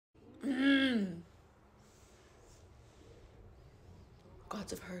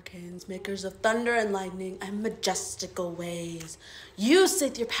gods of hurricanes, makers of thunder and lightning and majestical ways, use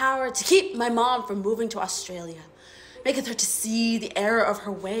your power to keep my mom from moving to Australia. Maketh her to see the error of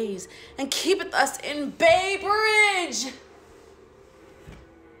her ways, and keepeth us in Bay Bridge.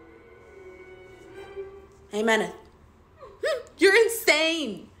 Ameneth. You're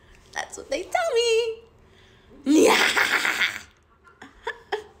insane. That's what they tell me. Yeah.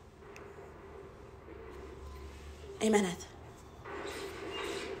 Ameneth.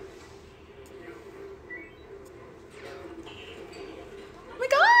 Oh my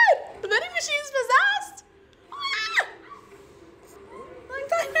god! The vending machine's possessed! Ah! Like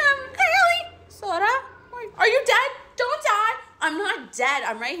that, Haley! Sora? Are you dead? Don't die! I'm not dead.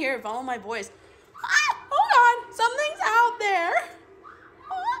 I'm right here. Follow my voice. Ah! Hold on. Something's out there.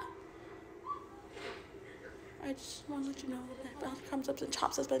 Ah! I just want to let you know that God comes up and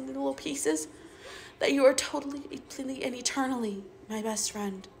chops us into little pieces. That you are totally, completely, and eternally my best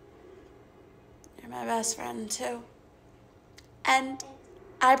friend. You're my best friend, too. And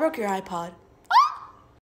I broke your iPod.